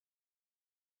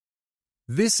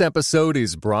This episode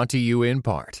is brought to you in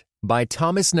part by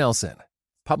Thomas Nelson,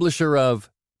 publisher of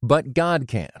But God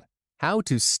Can: How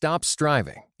to Stop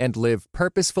Striving and Live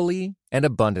Purposefully and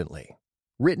Abundantly.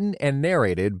 Written and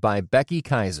narrated by Becky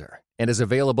Kaiser and is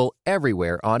available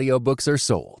everywhere audiobooks are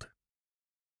sold.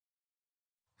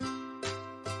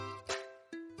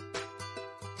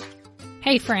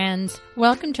 Hey friends,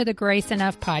 welcome to the Grace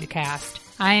Enough podcast.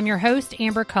 I am your host,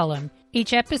 Amber Cullum.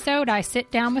 Each episode, I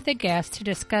sit down with a guest to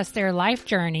discuss their life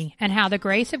journey and how the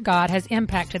grace of God has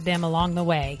impacted them along the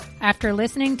way. After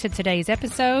listening to today's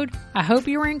episode, I hope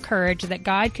you are encouraged that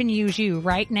God can use you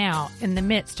right now in the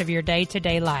midst of your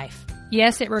day-to-day life.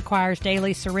 Yes, it requires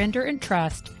daily surrender and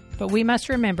trust, but we must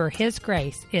remember His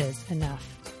grace is enough.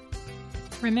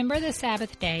 Remember the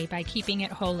Sabbath day by keeping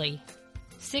it holy.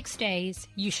 6 days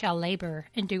you shall labor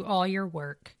and do all your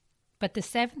work. But the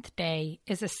seventh day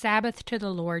is a Sabbath to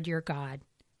the Lord your God.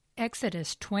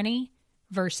 Exodus 20,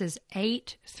 verses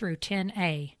 8 through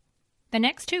 10a. The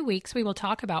next 2 weeks we will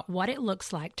talk about what it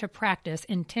looks like to practice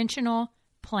intentional,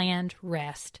 planned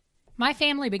rest. My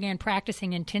family began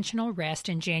practicing intentional rest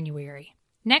in January.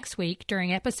 Next week,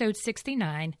 during episode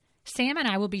 69, Sam and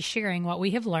I will be sharing what we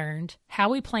have learned, how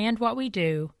we planned what we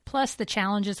do, plus the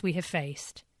challenges we have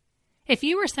faced. If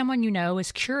you or someone you know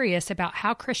is curious about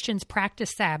how Christians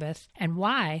practice Sabbath and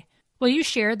why, will you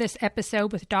share this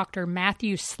episode with Dr.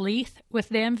 Matthew Sleeth with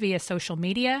them via social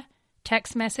media,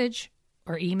 text message,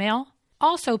 or email?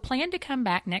 Also, plan to come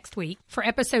back next week for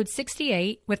episode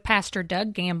 68 with Pastor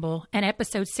Doug Gamble and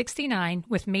episode 69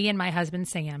 with me and my husband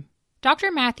Sam.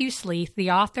 Dr. Matthew Sleeth,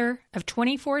 the author of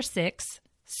 24/6,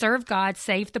 Serve God,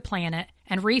 Save the Planet,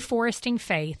 and Reforesting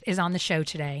Faith, is on the show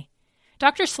today.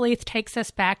 Dr. Sleeth takes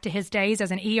us back to his days as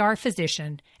an ER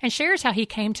physician and shares how he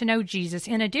came to know Jesus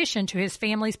in addition to his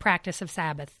family's practice of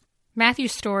Sabbath.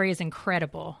 Matthew's story is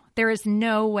incredible. There is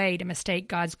no way to mistake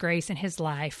God's grace in his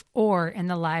life or in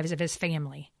the lives of his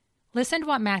family. Listen to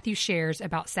what Matthew shares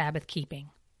about Sabbath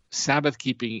keeping. Sabbath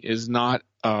keeping is not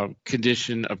a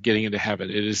condition of getting into heaven.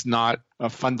 It is not a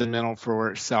fundamental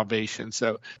for salvation.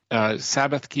 So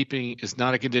Sabbath keeping is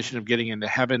not a condition of getting into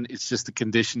heaven. It's just a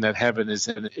condition that heaven is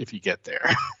in if you get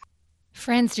there.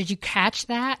 Friends, did you catch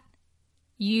that?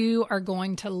 You are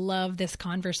going to love this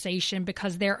conversation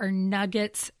because there are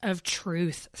nuggets of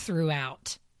truth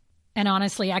throughout. And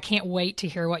honestly, I can't wait to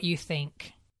hear what you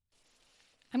think.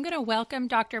 I'm going to welcome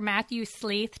Dr. Matthew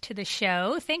Sleeth to the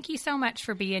show. Thank you so much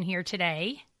for being here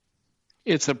today.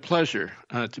 It's a pleasure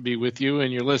to be with you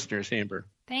and your listeners, Amber.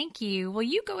 Thank you. Well,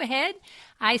 you go ahead.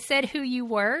 I said who you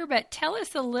were, but tell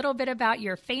us a little bit about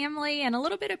your family and a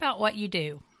little bit about what you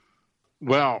do.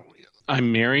 Well,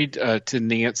 I'm married to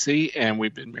Nancy, and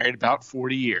we've been married about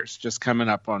 40 years, just coming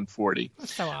up on 40.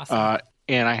 That's so awesome.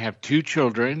 And I have 2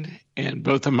 children, and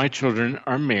both of my children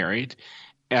are married.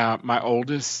 My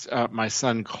oldest, my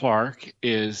son Clark,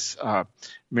 is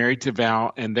married to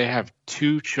Val, and they have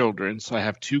 2 children. So I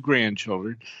have 2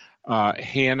 grandchildren,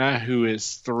 Hannah, who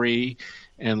is 3,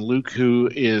 and Luke, who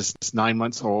is 9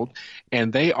 months old.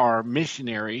 And they are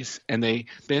missionaries, and they've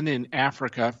been in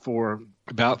Africa for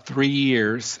about 3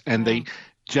 years, and They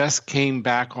just came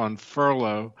back on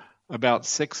furlough about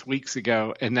 6 weeks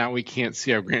ago, and now we can't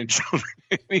see our grandchildren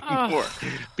anymore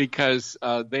because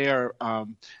they're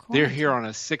here on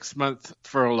a 6-month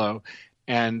furlough,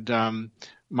 and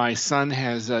my son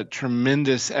has a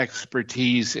tremendous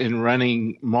expertise in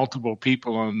running multiple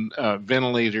people on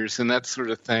ventilators and that sort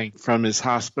of thing from his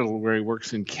hospital where he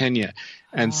works in Kenya,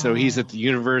 and so he's at the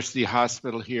university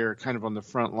hospital here, kind of on the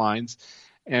front lines.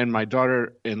 And my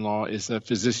daughter-in-law is a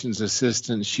physician's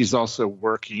assistant. She's also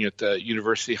working at the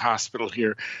university hospital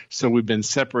here. So we've been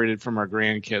separated from our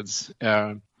grandkids.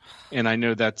 And I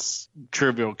know that's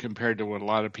trivial compared to what a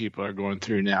lot of people are going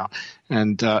through now.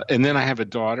 And then I have a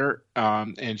daughter,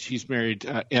 and she's married,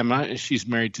 Emma, and she's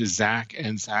married to Zach,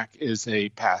 and Zach is a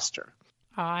pastor.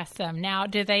 Awesome. Now,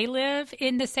 do they live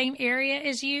in the same area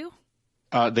as you?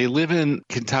 They live in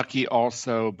Kentucky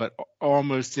also, but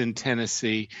almost in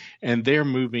Tennessee, and they're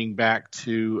moving back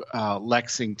to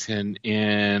Lexington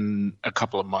in a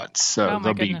couple of months. So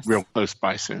they'll be real close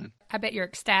by soon. I bet you're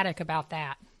ecstatic about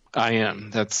that. I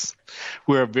am.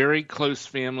 We're a very close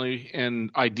family,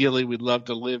 and ideally we'd love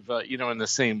to live, in the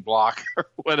same block or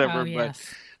whatever. Oh, yes.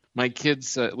 But my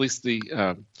kids, at least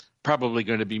probably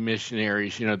going to be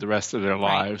missionaries, the rest of their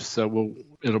lives. So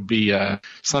it'll be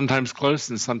sometimes close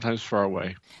and sometimes far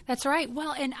away. That's right.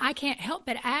 Well, and I can't help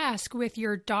but ask, with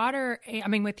your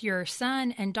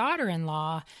son and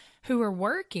daughter-in-law who are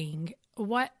working,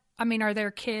 are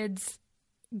their kids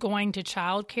going to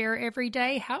childcare every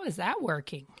day? How is that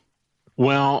working?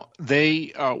 Well,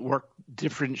 they work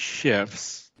different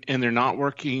shifts, and they're not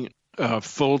working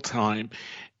full time.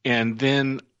 And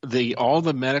then all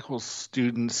the medical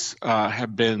students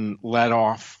have been let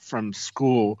off from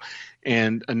school,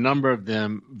 and a number of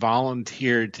them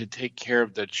volunteered to take care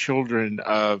of the children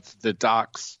of the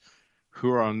docs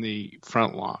who are on the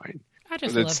front line. I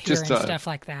just love hearing stuff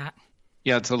like that.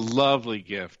 Yeah, it's a lovely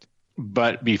gift.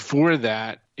 But before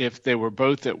that, if they were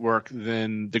both at work,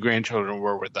 then the grandchildren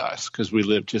were with us because we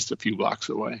lived just a few blocks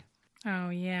away. Oh,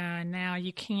 yeah. Now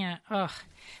you can't. Ugh,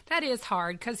 that is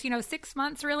hard because, 6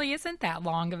 months really isn't that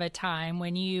long of a time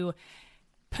when you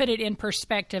put it in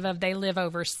perspective of they live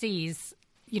overseas,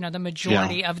 the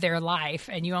majority of their life,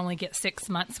 and you only get 6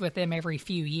 months with them every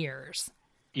few years.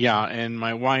 Yeah, and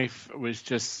my wife was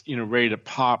just, ready to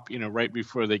pop, right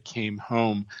before they came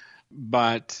home.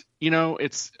 But,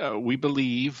 it's we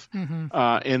believe in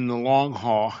the long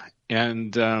haul.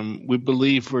 And we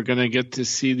believe we're going to get to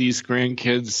see these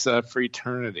grandkids for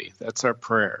eternity. That's our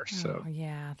prayer. So,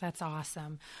 yeah, that's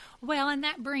awesome. Well, and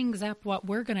that brings up what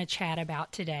we're going to chat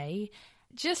about today.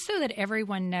 Just so that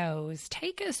everyone knows,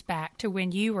 take us back to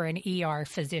when you were an ER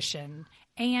physician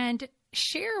and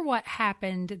share what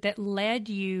happened that led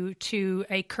you to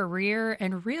a career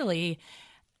and really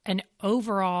an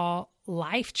overall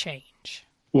life change.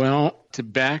 Well, to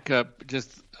back up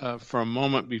just for a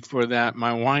moment before that,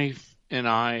 my wife and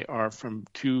I are from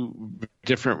two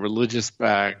different religious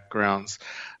backgrounds.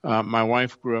 My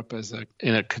wife grew up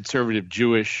in a conservative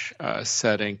Jewish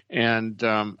setting, and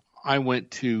I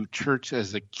went to church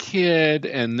as a kid,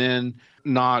 and then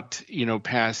not,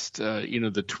 past,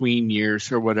 the tween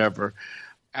years or whatever.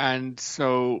 And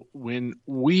so when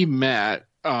we met,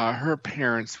 her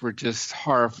parents were just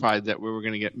horrified that we were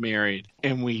going to get married,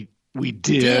 and we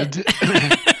did.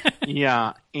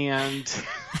 Yeah. And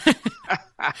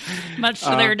much to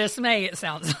their dismay, it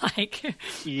sounds like.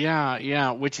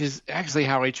 Yeah. Which is actually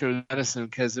how I chose medicine,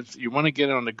 because if you want to get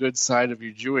on the good side of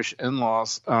your Jewish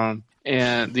in-laws,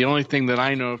 and the only thing that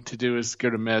I know to do is go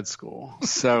to med school.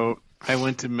 So I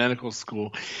went to medical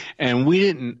school, and we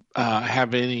didn't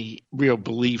have any real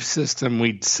belief system.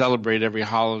 We'd celebrate every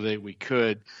holiday we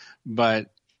could,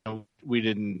 but we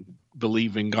didn't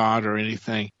believe in God or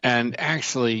anything. And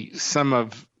actually, some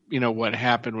of what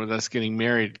happened with us getting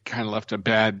married kind of left a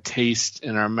bad taste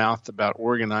in our mouth about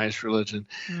organized religion.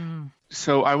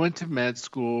 So I went to med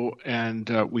school, and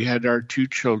we had our two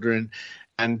children,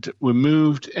 and we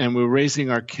moved, and we were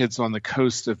raising our kids on the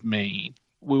coast of Maine.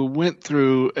 We went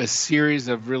through a series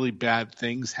of really bad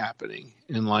things happening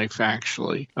in life,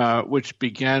 actually, which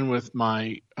began with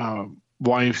my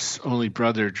wife's only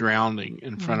brother drowning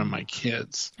in front of my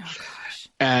kids. Oh, gosh.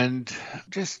 And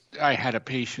I had a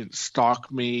patient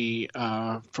stalk me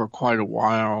for quite a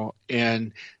while,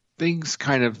 and things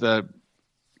kind of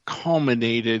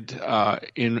culminated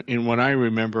in what I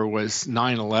remember was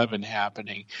 9/11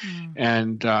 happening.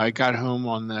 And I got home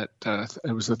on that,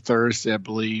 it was a Thursday, I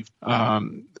believe,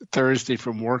 Thursday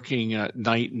from working at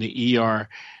night in the ER.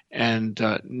 And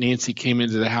Nancy came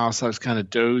into the house. I was kind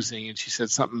of dozing, and she said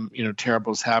something,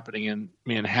 terrible is happening in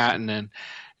Manhattan.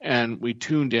 And we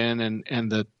tuned in,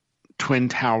 and the Twin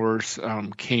Towers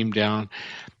came down.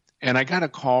 And I got a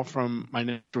call from my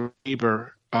next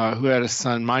neighbor who had a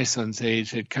son, my son's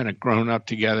age, had kind of grown up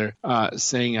together,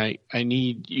 saying, I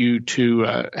need you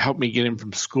to help me get him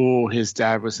from school. His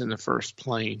dad was in the first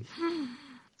plane.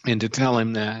 And to tell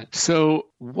him that. So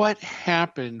what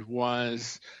happened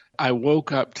was I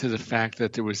woke up to the fact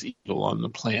that there was evil on the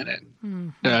planet.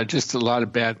 Just a lot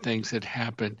of bad things had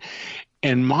happened.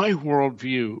 And my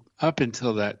worldview up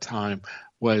until that time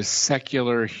was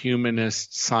secular,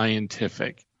 humanist,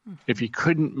 scientific. If you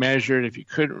couldn't measure it, if you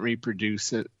couldn't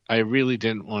reproduce it, I really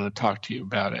didn't want to talk to you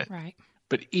about it. Right.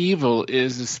 But evil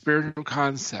is a spiritual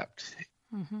concept.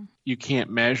 You can't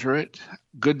measure it.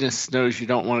 Goodness knows you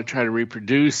don't want to try to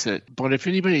reproduce it. But if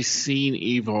anybody's seen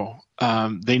evil,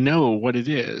 they know what it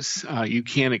is. You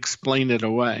can't explain it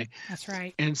away. That's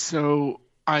right. And so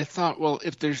I thought, well,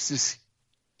 if there's this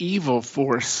evil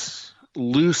force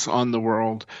loose on the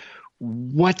world,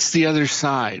 what's the other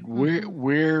side?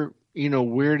 Where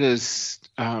does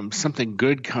something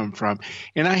good come from?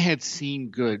 And I had seen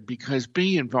good, because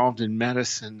being involved in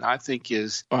medicine, I think,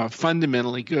 is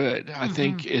fundamentally good. I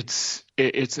think it's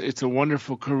a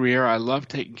wonderful career. I love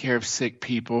taking care of sick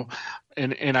people.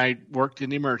 And I worked in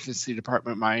the emergency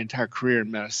department my entire career in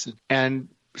medicine. And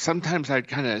sometimes I'd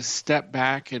kind of step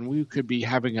back, and we could be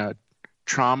having a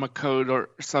trauma code or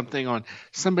something on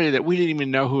somebody that we didn't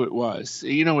even know who it was.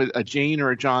 A Jane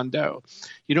or a John Doe.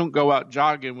 You don't go out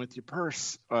jogging with your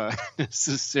purse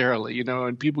necessarily,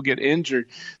 and people get injured.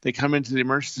 They come into the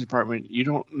emergency department. You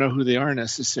don't know who they are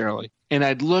necessarily. And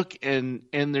I'd look and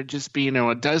there'd just be,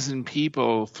 a dozen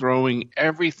people throwing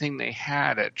everything they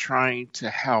had at trying to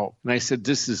help. And I said,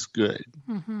 this is good.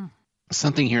 Mm-hmm.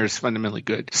 Something here is fundamentally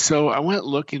good. So I went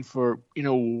looking for,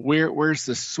 where's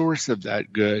the source of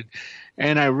that good?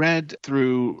 And I read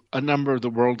through a number of the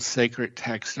world's sacred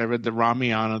texts. I read the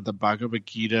Ramayana, the Bhagavad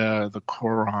Gita, the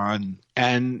Quran.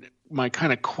 And my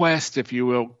kind of quest, if you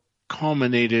will,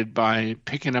 culminated by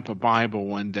picking up a Bible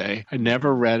one day. I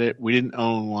never read it. We didn't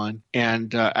own one.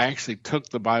 And I actually took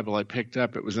the Bible I picked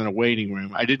up. It was in a waiting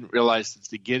room. I didn't realize that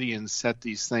the Gideons set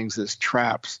these things as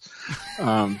traps.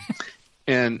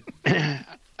 And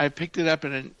I picked it up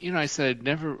and, I said,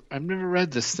 I've never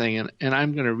read this thing and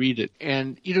I'm going to read it.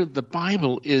 And, the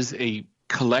Bible is a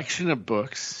collection of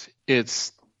books.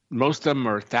 Most of them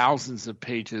are thousands of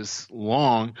pages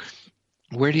long.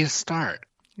 Where do you start?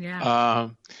 Yeah.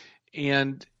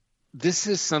 And this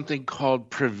is something called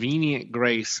prevenient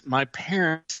grace. My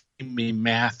parents named me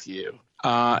Matthew.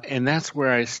 And that's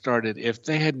where I started. If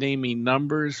they had named me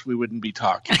Numbers, we wouldn't be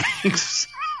talking.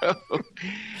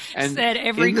 Said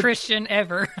every Christian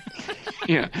ever.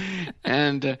 Yeah.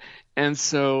 And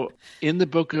so in the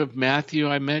book of Matthew,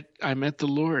 I met the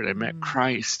Lord. I met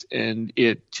Christ, and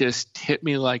it just hit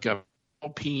me like a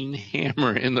alpine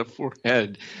hammer in the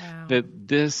forehead. Wow. That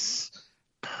this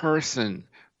person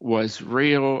was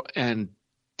real and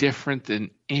different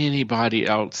than anybody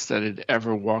else that had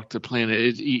ever walked the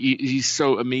planet. He's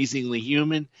so amazingly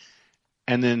human,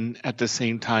 and then at the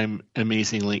same time,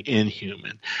 amazingly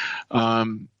inhuman.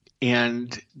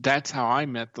 And that's how I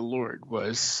met the Lord,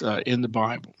 was in the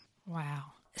Bible.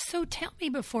 Wow. So tell me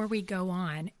before we go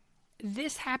on,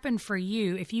 this happened for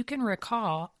you, if you can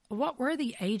recall, what were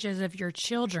the ages of your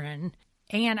children?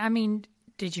 And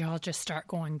did you all just start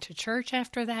going to church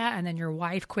after that, and then your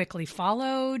wife quickly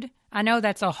followed? I know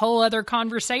that's a whole other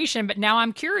conversation, but now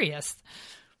I'm curious.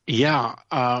 Yeah.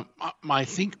 I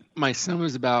think my son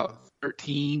was about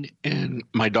 13, and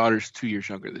my daughter's 2 years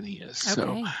younger than he is.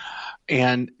 Okay.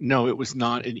 And no, it was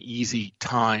not an easy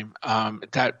time.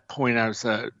 At that point, I was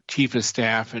a chief of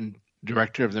staff and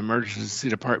director of the emergency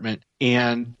department,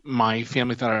 and my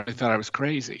family thought I was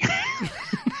crazy.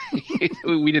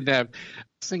 We didn't have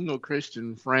a single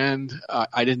Christian friend.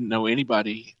 I didn't know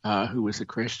anybody who was a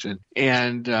Christian.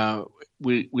 And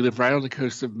we live right on the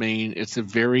coast of Maine. It's a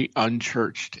very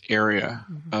unchurched area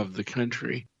of the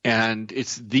country. And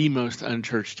it's the most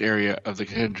unchurched area of the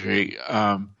country.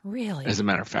 Really? As a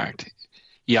matter of fact.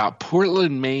 Yeah,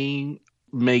 Portland, Maine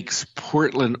makes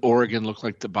Portland, Oregon look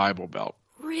like the Bible Belt.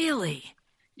 Really?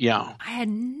 Yeah. I had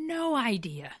no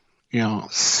idea. Yeah.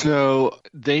 So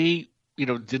they,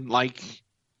 didn't like,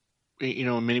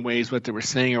 in many ways what they were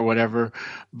saying or whatever.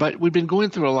 But we've been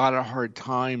going through a lot of hard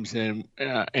times and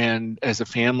as a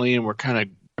family, and we're kind of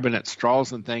grabbing at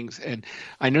straws and things. And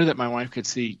I know that my wife could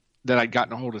see that I'd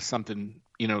gotten a hold of something,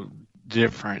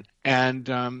 different.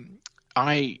 And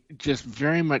I just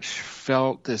very much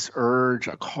felt this urge,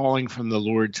 a calling from the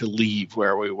Lord to leave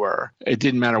where we were. It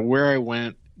didn't matter where I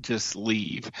went, just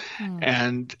leave.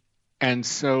 And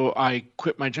so I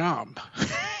quit my job.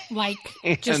 Like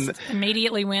just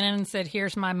immediately went in and said,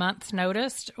 "Here's my month's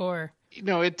notice," or?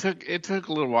 It took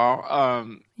a little while.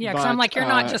 Yeah, because I'm like, you're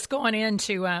not just going in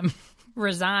to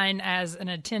resign as an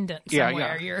attendant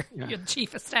somewhere. You're the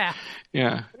chief of staff.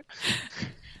 Yeah.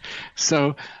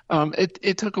 So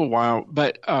it took a while,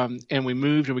 but and we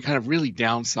moved and we kind of really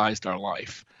downsized our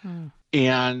life.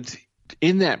 And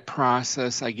in that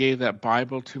process, I gave that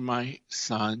Bible to my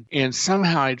son, and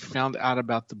somehow I'd found out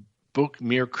about the book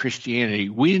Mere Christianity.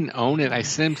 We didn't own it. I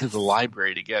sent him to the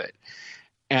library to get it.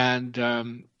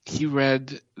 And he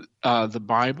read the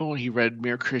Bible, he read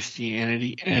Mere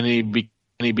Christianity, and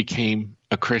he became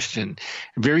a Christian.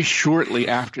 Very shortly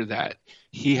after that,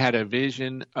 he had a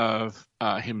vision of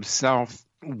himself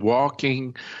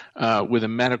walking with a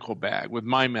medical bag, with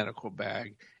my medical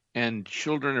bag, and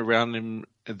children around him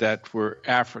that were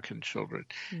African children.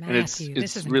 Matthew, and it's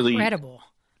this is really incredible.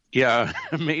 Yeah,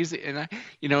 amazing. And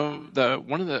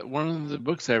one of the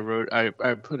books I wrote, I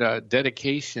put a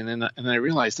dedication, and I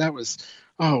realized that was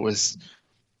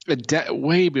a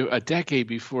decade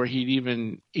before he'd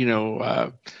even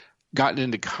gotten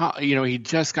into he'd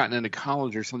just gotten into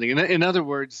college or something. In other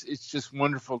words, it's just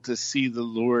wonderful to see the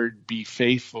Lord be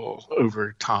faithful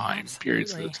over time, Absolutely.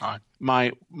 periods of time.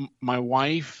 My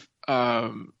wife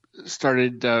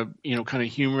started kind of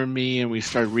humoring me, and we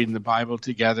started reading the Bible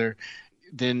together.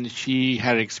 then she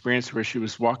had an experience where she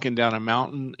was walking down a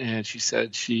mountain, and she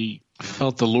said she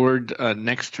felt the Lord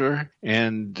next to her,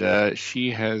 and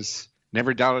she has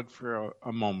never doubted for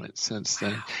a moment since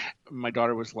then. My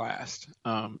daughter was last.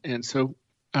 And so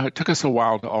it took us a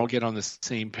while to all get on the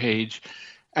same page.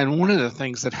 And one of the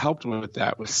things that helped with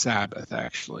that was Sabbath,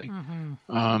 actually.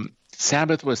 Mm-hmm.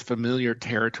 Sabbath was familiar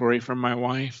territory for my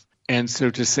wife. And so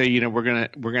to say, we're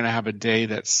gonna have a day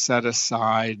that's set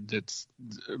aside, that's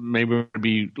maybe going to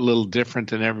be a little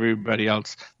different than everybody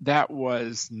else, that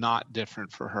was not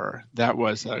different for her. That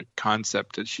was a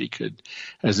concept that she could,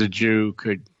 as a Jew,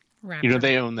 could.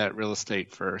 They own that real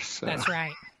estate first. So. That's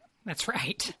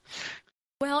right.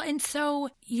 Well, and so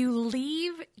you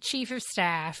leave Chief of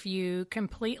Staff, you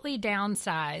completely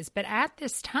downsize, but at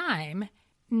this time,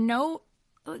 I'm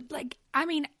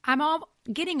all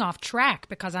getting off track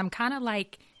because I'm kind of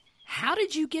like, how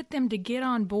did you get them to get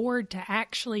on board to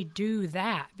actually do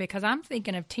that? Because I'm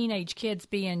thinking of teenage kids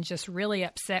being just really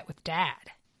upset with Dad.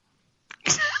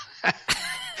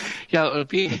 Yeah, it would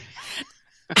be...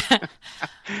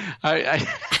 I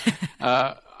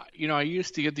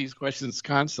used to get these questions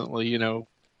constantly. Well,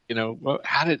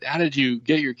 how did you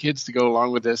get your kids to go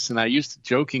along with this? And I used to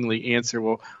jokingly answer,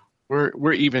 well,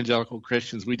 we're evangelical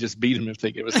Christians. We just beat them if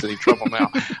they give us any trouble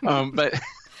now.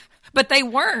 But they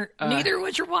weren't. Neither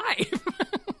was your wife.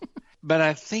 But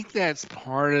I think that's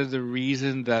part of the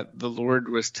reason that the Lord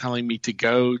was telling me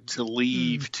to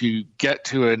leave, to get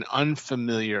to an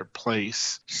unfamiliar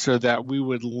place so that we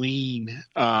would lean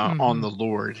on the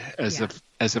Lord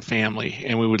as a family,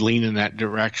 and we would lean in that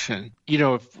direction.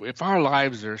 If our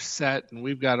lives are set and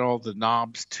we've got all the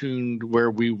knobs tuned where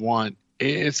we want,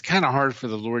 it's kind of hard for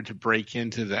the Lord to break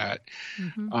into that.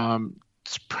 Mm-hmm.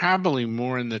 It's probably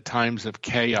more in the times of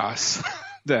chaos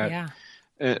that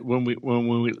when we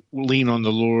lean on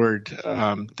the Lord,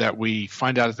 that we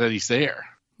find out that He's there.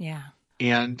 Yeah.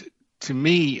 And to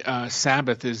me,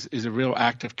 Sabbath is a real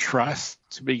act of trust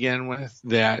to begin with,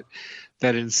 that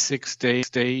in 6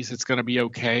 days it's going to be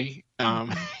okay,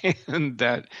 and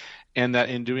that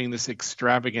in doing this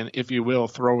extravagant, if you will,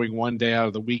 throwing one day out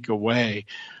of the week away,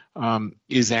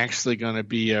 is actually going to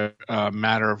be a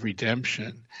matter of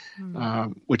redemption,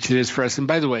 which it is for us. And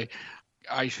by the way,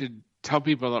 I should tell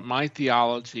people that my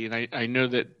theology, and I know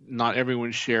that not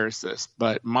everyone shares this,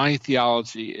 but my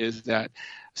theology is that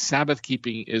Sabbath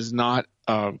keeping is not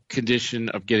a condition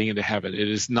of getting into heaven. It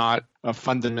is not a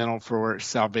fundamental for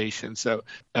salvation. So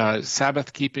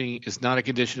Sabbath keeping is not a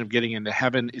condition of getting into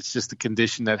heaven. It's just a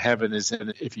condition that heaven is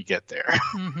in if you get there.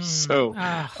 Mm-hmm.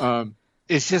 So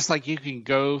it's just like you can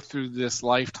go through this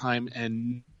lifetime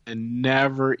and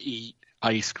never eat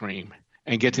ice cream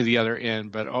and get to the other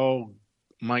end, but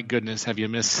my goodness, have you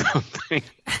missed something?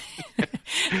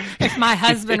 If my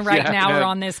husband now were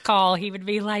on this call, he would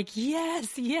be like,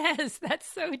 yes, that's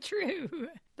so true.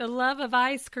 The love of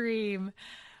ice cream.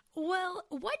 Well,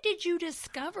 what did you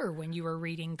discover when you were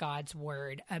reading God's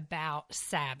Word about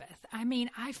Sabbath? I mean,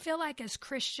 I feel like as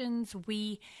Christians,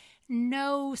 we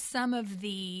know some of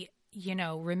the,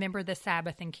 remember the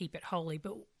Sabbath and keep it holy,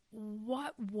 but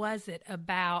what was it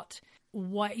about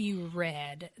what you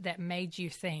read that made you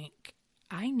think,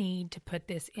 I need to put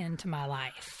this into my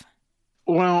life?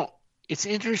 Well, it's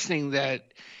interesting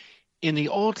that in the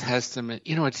Old Testament,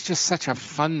 it's just such a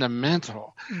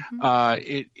fundamental.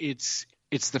 Mm-hmm. It's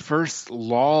the first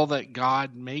law that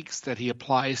God makes that He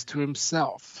applies to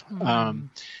Himself, mm-hmm.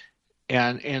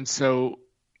 And so,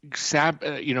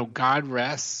 God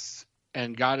rests,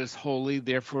 and God is holy.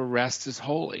 Therefore, rest is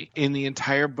holy. In the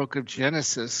entire book of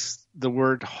Genesis, the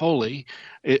word holy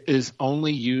is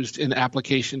only used in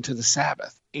application to the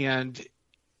Sabbath. And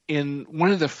in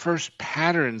one of the first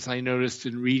patterns I noticed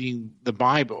in reading the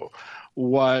Bible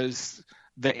was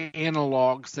the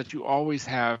analogs that you always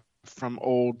have from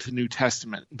Old to New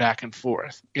Testament back and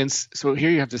forth. And so here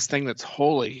you have this thing that's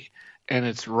holy and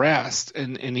it's rest.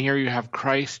 And here you have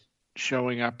Christ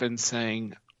showing up and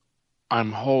saying,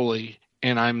 I'm holy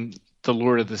and I'm the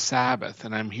Lord of the Sabbath,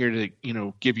 and I'm here to,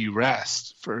 give you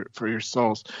rest for your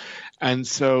souls. And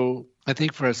so I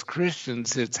think for us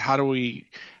Christians, it's how do we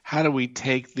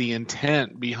take the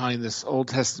intent behind this Old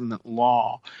Testament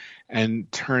law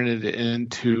and turn it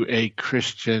into a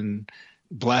Christian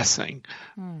blessing?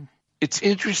 It's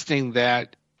interesting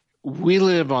that we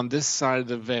live on this side of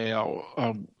the veil.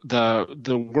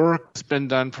 The work's been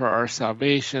done for our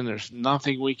salvation. There's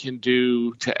nothing we can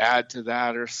do to add to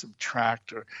that or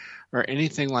subtract or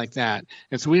anything like that.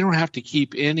 And so we don't have to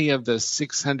keep any of the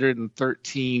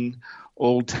 613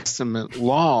 Old Testament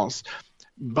laws.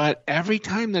 But every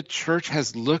time the church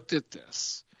has looked at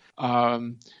this,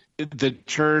 the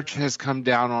church has come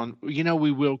down on,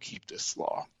 we will keep this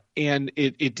law. And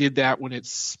it did that when it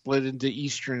split into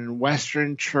Eastern and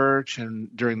Western church, and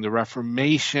during the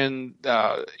Reformation,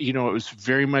 it was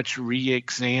very much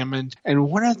re-examined. And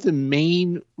one of the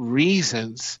main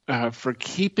reasons for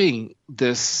keeping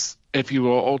this, if you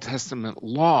will, Old Testament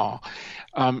law,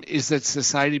 is that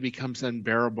society becomes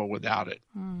unbearable without it.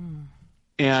 Mm.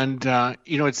 And,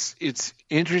 it's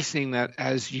interesting that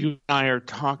as you and I are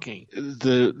talking,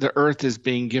 the earth is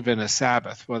being given a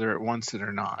Sabbath, whether it wants it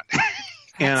or not.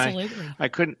 And Absolutely.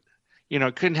 I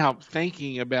couldn't help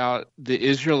thinking about the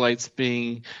Israelites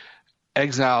being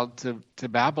exiled to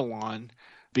Babylon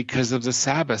because of the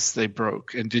Sabbaths they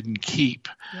broke and didn't keep.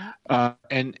 Yeah.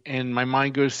 And my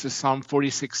mind goes to Psalm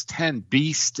 46:10,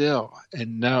 be still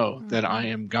and know that I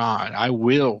am God. I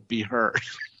will be heard.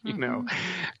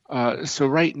 So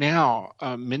right now,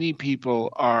 many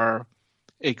people are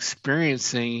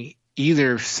experiencing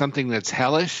either something that's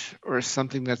hellish or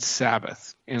something that's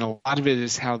Sabbath. And a lot of it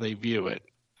is how they view it.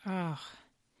 Oh,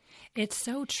 it's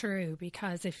so true,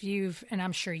 because if and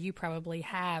I'm sure you probably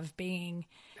have,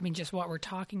 just what we're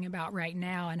talking about right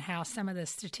now, and how some of the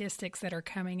statistics that are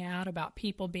coming out about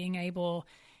people being able,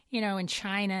 in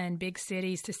China and big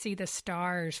cities to see the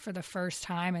stars for the first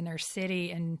time in their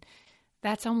city. And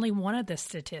that's only one of the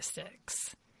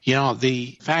statistics.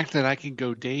 The fact that I can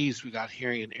go days without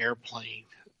hearing an airplane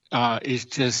is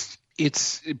just,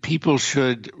 people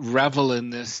should revel in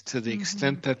this to the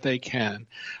extent that they can.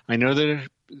 I know that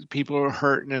people are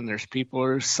hurting and there's people who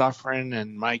are suffering,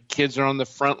 and my kids are on the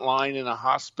front line in a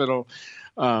hospital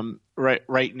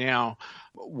right now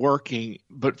working.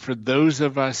 But for those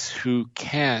of us who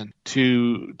can,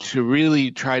 to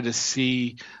really try to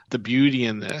see the beauty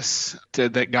in this,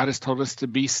 that God has told us to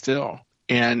be still.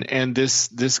 And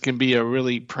this can be a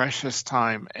really precious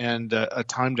time and a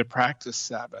time to practice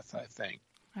Sabbath, I think.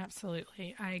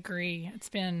 Absolutely. I agree. It's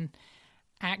been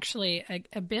actually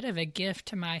a bit of a gift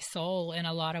to my soul in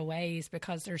a lot of ways,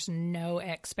 because there's no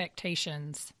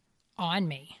expectations on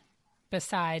me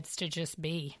besides to just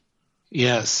be.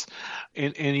 Yes.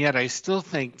 And yet I still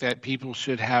think that people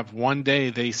should have one day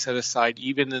they set aside,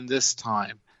 even in this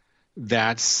time,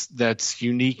 that's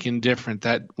unique and different.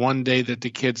 That one day that the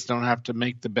kids don't have to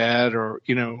make the bed, or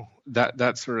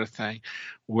that sort of thing,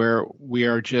 where we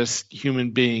are just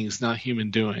human beings, not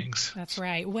human doings. That's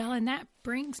right. Well, and that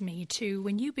brings me to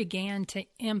when you began to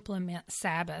implement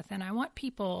Sabbath, and I want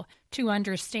people to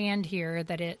understand here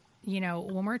that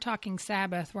when we're talking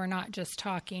Sabbath, we're not just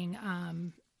talking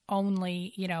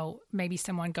only, maybe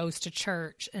someone goes to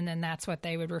church and then that's what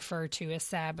they would refer to as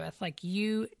Sabbath. Like,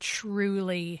 you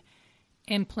truly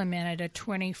implemented a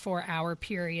 24-hour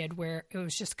period where it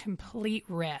was just complete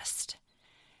rest.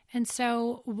 And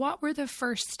so what were the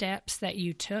first steps that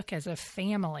you took as a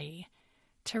family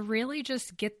to really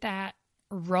just get that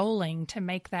rolling, to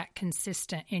make that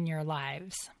consistent in your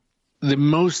lives? The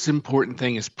most important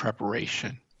thing is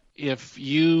preparation. If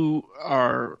you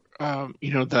are,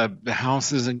 the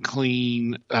house isn't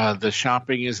clean, the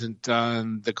shopping isn't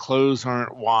done, the clothes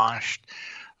aren't washed,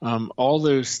 all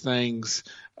those things,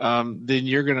 then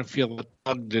you're going to feel the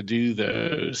tug to do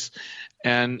those.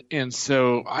 And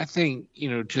so I think,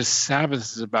 just Sabbath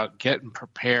is about getting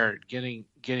prepared,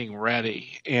 getting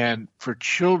ready. And for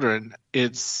children,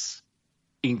 it's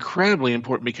incredibly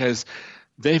important because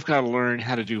they've got to learn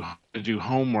how to do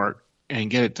homework and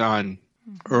get it done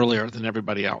earlier than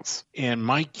everybody else. And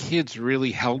my kids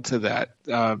really held to that.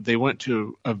 They went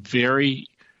to a very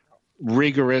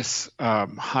rigorous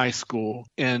high school,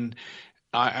 and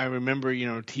I remember,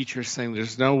 teachers saying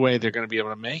there's no way they're going to be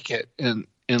able to make it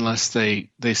unless they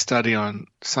study on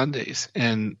Sundays,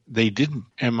 and they didn't.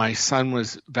 And my son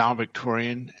was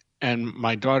valedictorian, and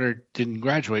my daughter didn't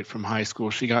graduate from high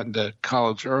school. She got into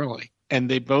college early, and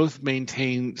they both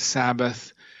maintained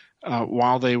Sabbath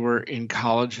while they were in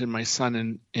college. And my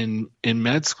son in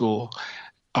med school,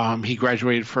 he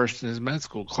graduated first in his med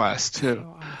school class too.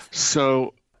 So awesome.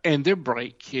 So, and they're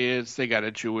bright kids. They got a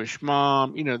Jewish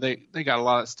mom. They got a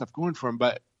lot of stuff going for them.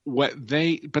 But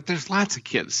there's lots of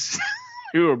kids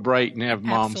who are bright and have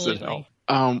moms Absolutely. that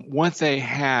help. What they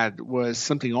had was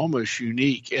something almost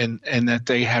unique, and that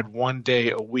they had one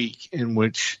day a week in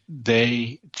which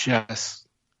they just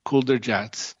cooled their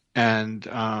jets, and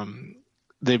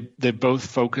they both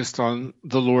focused on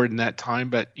the Lord in that time.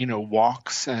 But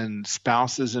walks and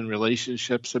spouses and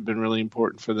relationships have been really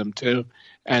important for them too.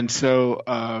 And so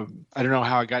I don't know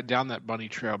how I got down that bunny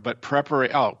trail, but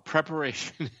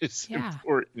preparation is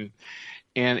important.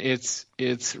 And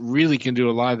it's really can do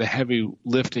a lot of the heavy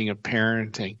lifting of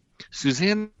parenting.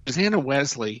 Susanna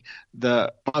Wesley,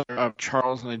 the mother of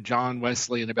Charles and John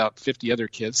Wesley and about 50 other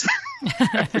kids,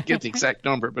 I forget the exact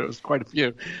number, but it was quite a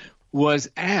few, was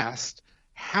asked,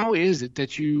 how is it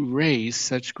that you raise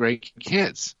such great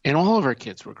kids? And all of her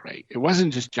kids were great. It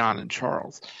wasn't just John and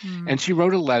Charles. And she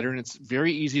wrote a letter, and it's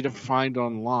very easy to find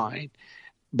online.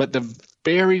 But the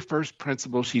very first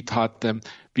principle she taught them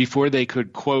before they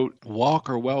could, quote, walk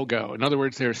or well go, in other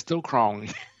words, they were still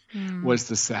crawling, was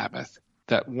the Sabbath.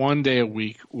 That one day a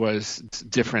week was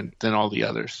different than all the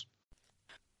others.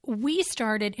 We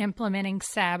started implementing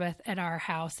Sabbath at our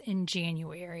house in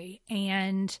January,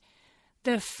 and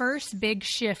the first big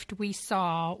shift we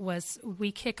saw was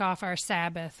we kick off our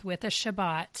Sabbath with a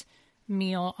Shabbat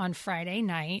meal on Friday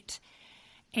night,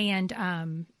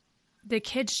 and the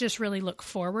kids just really look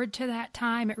forward to that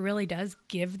time. It really does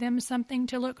give them something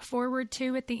to look forward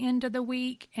to at the end of the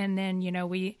week, and then,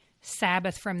 we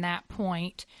Sabbath from that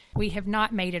point. We have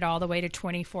not made it all the way to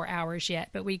 24 hours yet,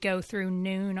 but we go through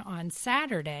noon on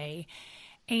Saturday,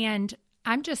 and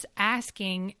I'm just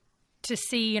asking to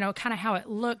see, kind of how it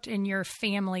looked in your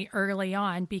family early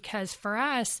on, because for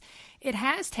us, it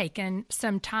has taken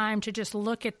some time to just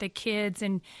look at the kids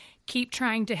and keep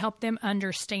trying to help them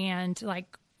understand,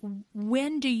 like,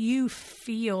 when do you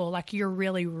feel like you're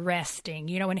really resting,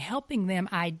 and helping them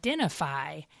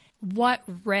identify what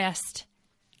rest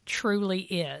truly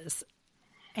is.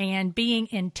 And being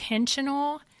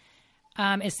intentional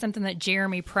is something that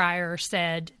Jeremy Pryor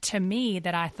said to me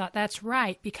that I thought that's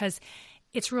right, because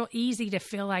it's real easy to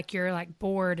feel like you're like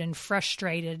bored and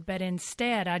frustrated. But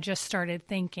instead, I just started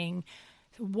thinking,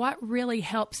 what really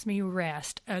helps me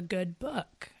rest? A good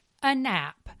book, a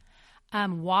nap,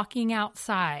 walking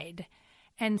outside.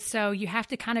 And so you have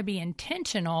to kind of be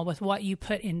intentional with what you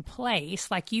put in place.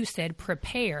 Like you said,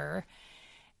 prepare.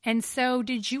 And so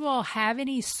did you all have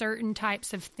any certain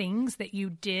types of things that you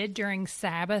did during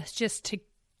Sabbath just to,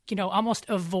 almost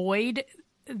avoid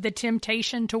the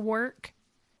temptation to work?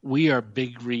 We are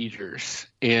big readers,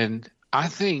 and I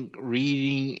think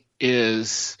reading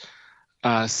is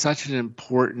such an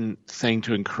important thing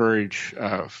to encourage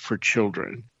for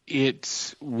children.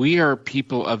 We are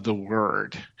people of the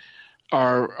Word.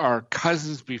 Our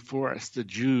cousins before us, the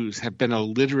Jews, have been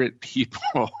illiterate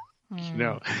people.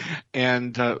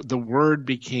 And the Word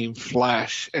became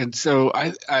flesh. And so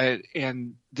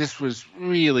and this was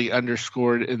really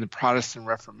underscored in the Protestant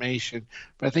Reformation,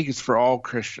 but I think it's for all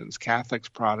Christians, Catholics,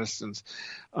 Protestants,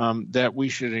 that we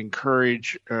should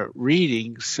encourage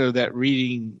reading, so that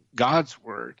reading God's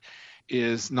Word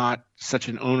is not such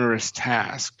an onerous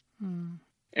task.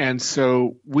 And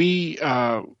so we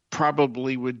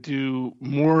probably would do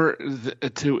more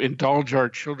to indulge our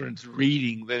children's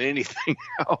reading than anything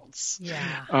else.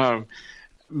 Yeah.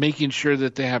 Making sure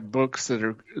that they have books that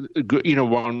are good,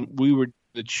 when we were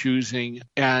the choosing.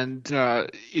 And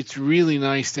it's really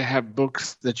nice to have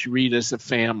books that you read as a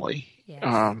family.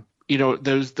 Yes.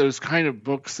 Those kind of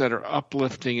books that are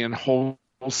uplifting and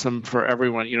wholesome for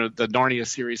everyone. The Narnia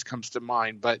series comes to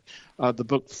mind, but the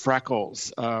book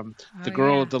Freckles, The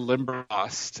Girl of the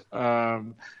Limberlost,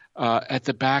 At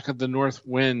the Back of the North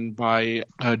Wind by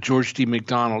George D.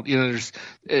 MacDonald.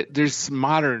 There's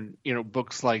modern,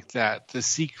 books like that, The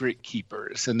Secret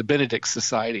Keepers and the Benedict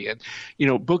Society, and,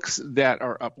 books that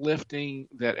are uplifting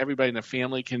that everybody in the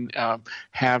family can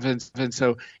have. And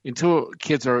so until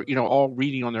kids are, all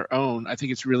reading on their own, I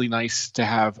think it's really nice to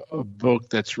have a book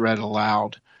that's read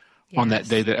aloud on that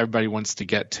day that everybody wants to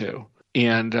get to.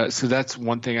 And so that's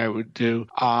one thing I would do.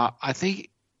 I think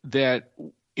that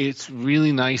it's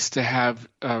really nice to have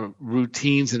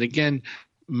routines. And again,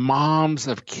 moms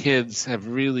of kids have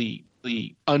really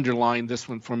underlined this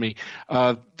one for me.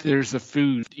 There's a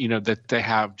food, that they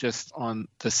have just on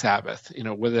the Sabbath,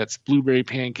 whether that's blueberry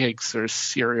pancakes or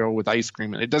cereal with ice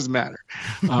cream, and it doesn't matter.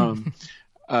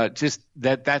 Just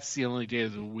that's the only day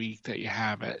of the week that you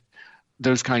have it.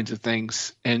 Those kinds of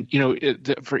things. And,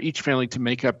 for each family to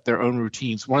make up their own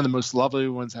routines. One of the most lovely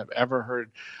ones I've ever heard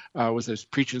was I was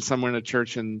preaching somewhere in a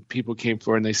church, and people came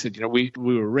forward and they said, we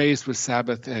were raised with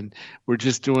Sabbath, and we're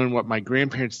just doing what my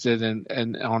grandparents did.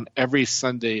 And on every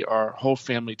Sunday, our whole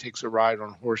family takes a ride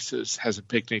on horses, has a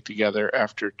picnic together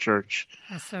after church.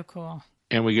 That's so cool.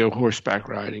 And we go horseback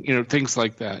riding, things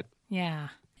like that. Yeah.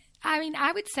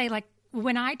 I would say,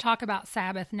 when I talk about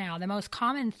Sabbath now, the most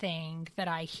common thing that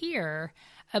I hear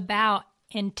about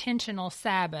intentional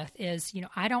Sabbath is,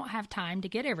 I don't have time to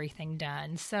get everything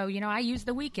done. So, I use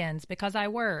the weekends because I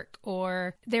work,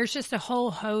 or there's just a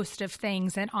whole host of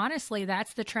things. And honestly,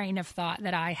 that's the train of thought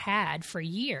that I had for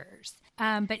years.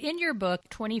 But in your book,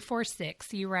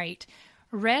 24/6, you write,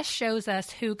 rest shows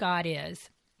us who God is.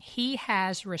 He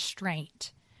has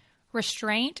restraint.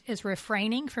 Restraint is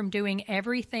refraining from doing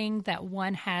everything that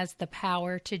one has the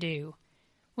power to do.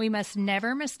 We must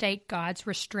never mistake God's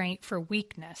restraint for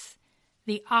weakness.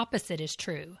 The opposite is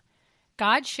true.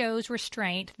 God shows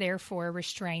restraint, therefore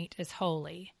restraint is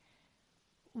holy.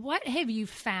 What have you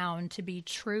found to be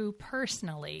true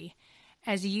personally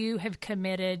as you have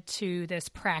committed to this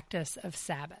practice of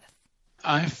Sabbath?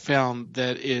 I've found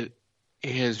that it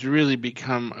has really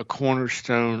become a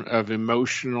cornerstone of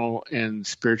emotional and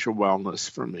spiritual wellness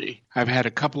for me. I've had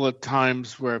a couple of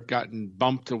times where I've gotten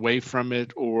bumped away from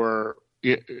it, or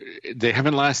they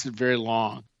haven't lasted very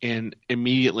long, and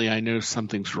immediately I know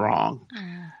something's wrong.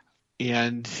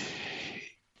 And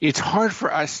it's hard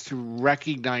for us to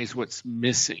recognize what's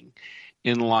missing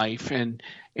in life. And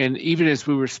even as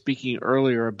we were speaking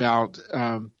earlier about,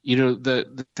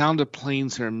 the sound of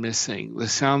planes are missing, the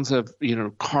sounds of,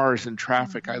 cars and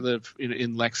traffic. I live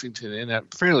in Lexington, in a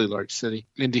fairly large city.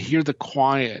 And to hear the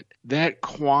quiet,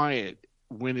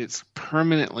 when it's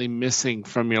permanently missing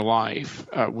from your life,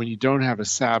 when you don't have a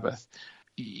Sabbath,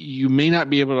 you may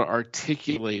not be able to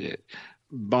articulate it.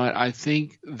 But I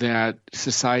think that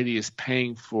society is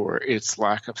paying for its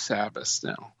lack of Sabbaths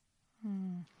now.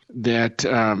 That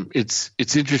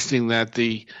it's interesting that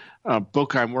the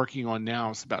book I'm working on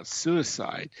now is about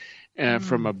suicide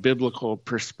from a biblical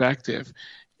perspective.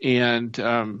 And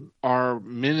our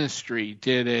ministry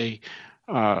did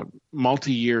a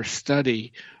multi-year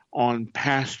study on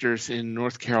pastors in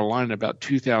North Carolina, about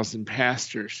 2,000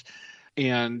 pastors.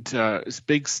 And it's a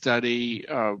big study.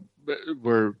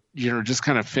 We're just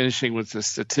kind of finishing with the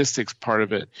statistics part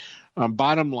of it.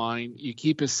 Bottom line, you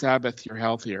keep a Sabbath, you're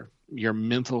healthier. Your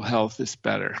mental health is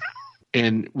better.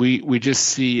 And we just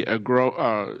see a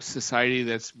society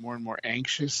that's more and more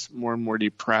anxious, more and more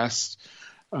depressed,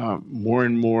 more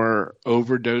and more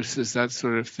overdoses, that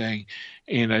sort of thing.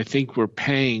 And I think we're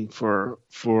paying for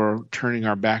turning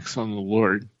our backs on the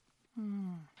Lord.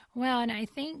 Well, and I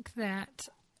think that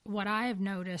what I have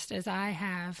noticed as I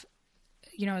have,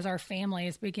 as our family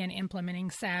has begun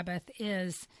implementing Sabbath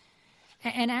is,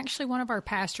 and actually one of our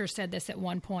pastors said this at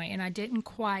one point, and I didn't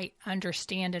quite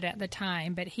understand it at the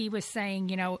time, but he was saying,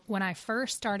 when I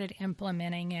first started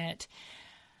implementing it,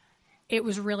 it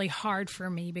was really hard for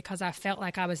me because I felt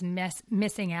like I was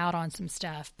missing out on some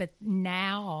stuff. But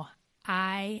now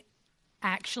I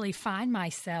actually find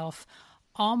myself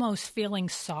almost feeling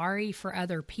sorry for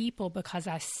other people because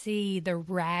I see the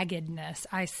raggedness,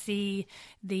 I see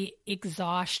the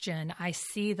exhaustion, I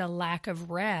see the lack of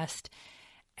rest.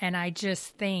 And I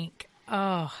just think,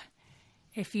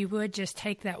 if you would just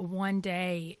take that one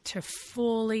day to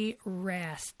fully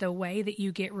rest, the way that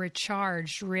you get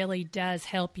recharged really does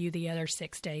help you the other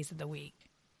 6 days of the week.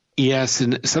 Yes,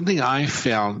 and something I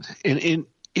found, and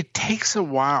it takes a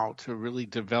while to really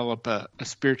develop a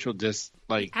spiritual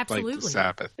like the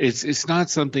Sabbath. It's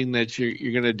not something that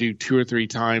you're going to do 2 or 3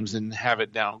 times and have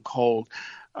it down cold.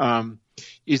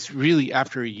 It's really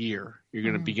after a year you're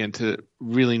going to begin to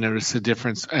really notice the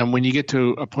difference. And when you get to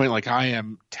a point like I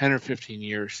am, 10 or 15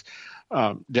 years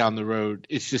down the road,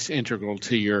 it's just integral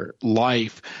to your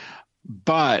life.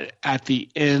 But at the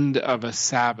end of a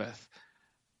Sabbath,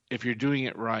 if you're doing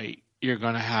it right, you're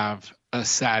going to have a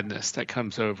sadness that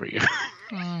comes over you.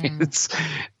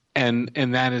 And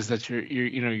that is that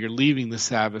you're leaving the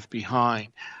Sabbath behind.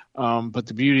 But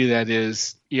the beauty of that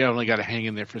is you only got to hang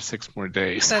in there for 6 more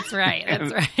days. That's right.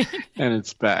 That's right. And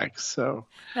it's back. So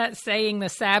that saying, the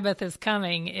Sabbath is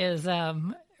coming, is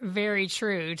very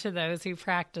true to those who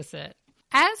practice it.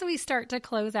 As we start to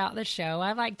close out the show,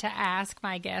 I like to ask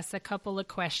my guests a couple of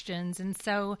questions. And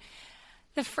so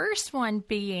the first one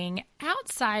being,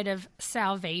 outside of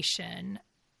salvation,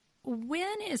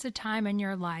 when is a time in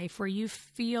your life where you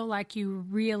feel like you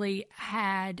really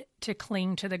had to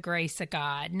cling to the grace of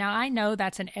God? Now, I know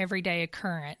that's an everyday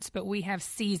occurrence, but we have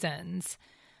seasons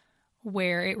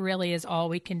where it really is all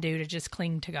we can do to just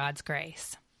cling to God's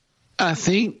grace. I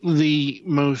think the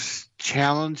most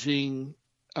challenging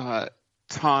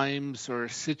times or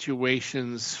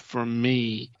situations for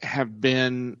me have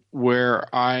been where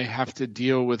I have to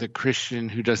deal with a Christian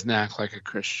who doesn't act like a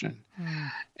Christian.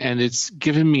 And it's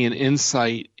given me an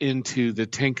insight into the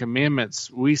 10 Commandments.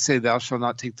 We say, thou shalt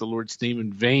not take the Lord's name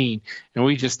in vain. And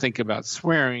we just think about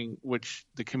swearing, which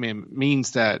the commandment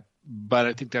means that, but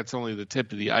I think that's only the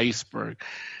tip of the iceberg.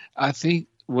 I think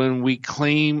when we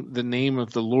claim the name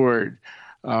of the Lord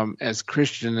as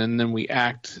Christian, and then we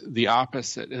act the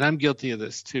opposite. And I'm guilty of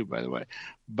this too, by the way.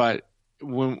 But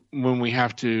when we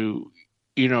have to,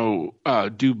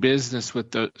 do business with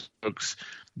those folks,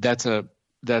 that's a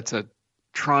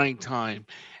trying time.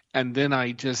 And then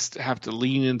I just have to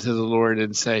lean into the Lord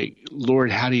and say,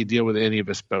 Lord, how do you deal with any of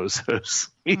us bozos?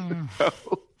 You know?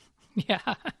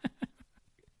 Yeah.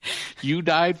 You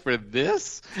died for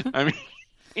this? I mean,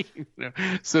 you know,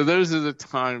 so those are the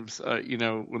times,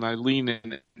 when I lean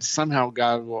in, somehow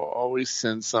God will always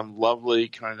send some lovely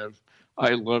kind of,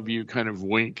 I love you kind of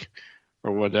wink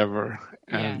or whatever.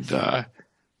 Yes. And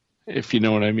if you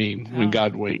know what I mean, when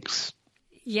God winks.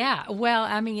 Yeah, well,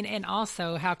 I mean, and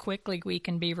also how quickly we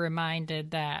can be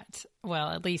reminded that, well,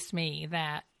 at least me,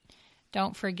 that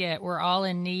don't forget we're all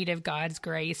in need of God's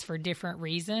grace for different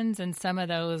reasons, and some of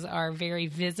those are very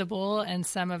visible and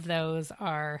some of those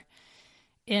are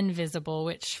invisible,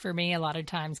 which for me a lot of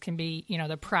times can be,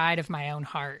 the pride of my own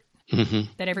heart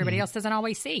that everybody else doesn't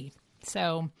always see.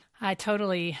 So I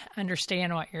totally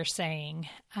understand what you're saying.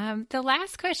 The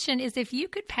last question is, if you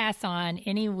could pass on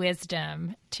any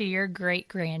wisdom to your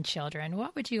great-grandchildren,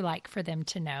 what would you like for them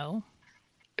to know?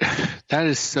 That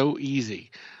is so easy.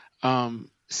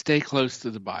 Stay close to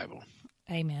the Bible.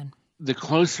 Amen. The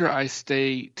closer I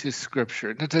stay to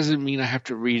Scripture, that doesn't mean I have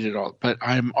to read it all, but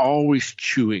I'm always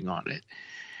chewing on it.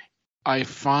 I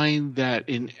find that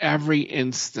in every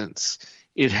instance,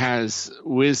 it has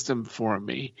wisdom for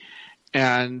me.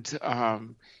 And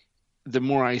the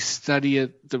more I study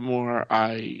it, the more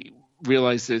I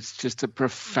realize that it's just a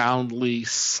profoundly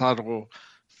subtle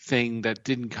thing that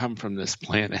didn't come from this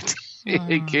planet.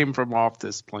 It came from off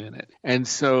this planet. And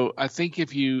so I think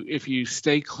if you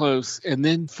stay close, and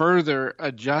then further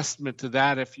adjustment to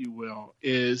that, if you will,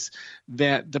 is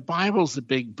that the Bible's a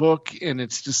big book, and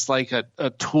it's just like a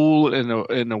tool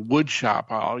in a wood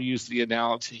shop. I'll use the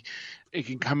analogy. It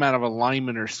can come out of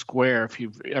alignment or square if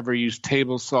you've ever used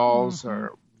table saws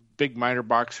or big miter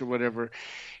box or whatever.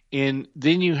 And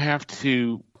then you have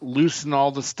to loosen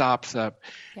all the stops up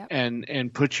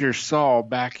and put your saw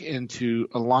back into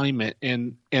alignment.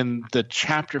 And the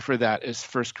chapter for that is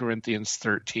 1 Corinthians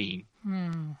 13.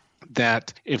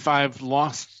 That if I've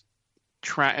lost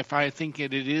track, if I think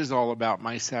it is all about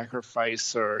my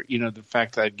sacrifice or, the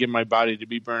fact that I'd give my body to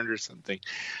be burned or something,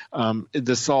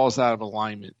 the saw's out of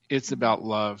alignment. It's about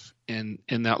love, and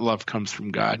that love comes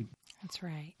from God. That's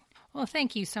right. Well,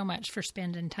 thank you so much for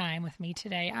spending time with me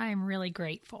today. I am really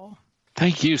grateful.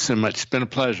 Thank you so much. It's been a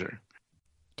pleasure.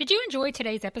 Did you enjoy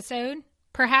today's episode?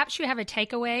 Perhaps you have a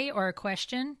takeaway or a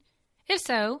question? If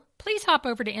so, please hop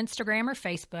over to Instagram or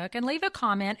Facebook and leave a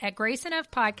comment at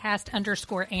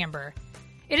GraceEnoughPodcast_Amber.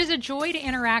 It is a joy to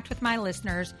interact with my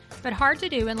listeners, but hard to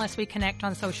do unless we connect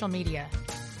on social media.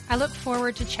 I look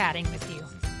forward to chatting with you.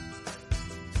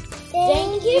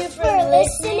 Thank you for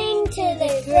listening to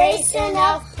the Grace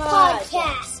Enough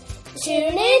Podcast.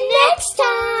 Tune in next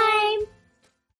time.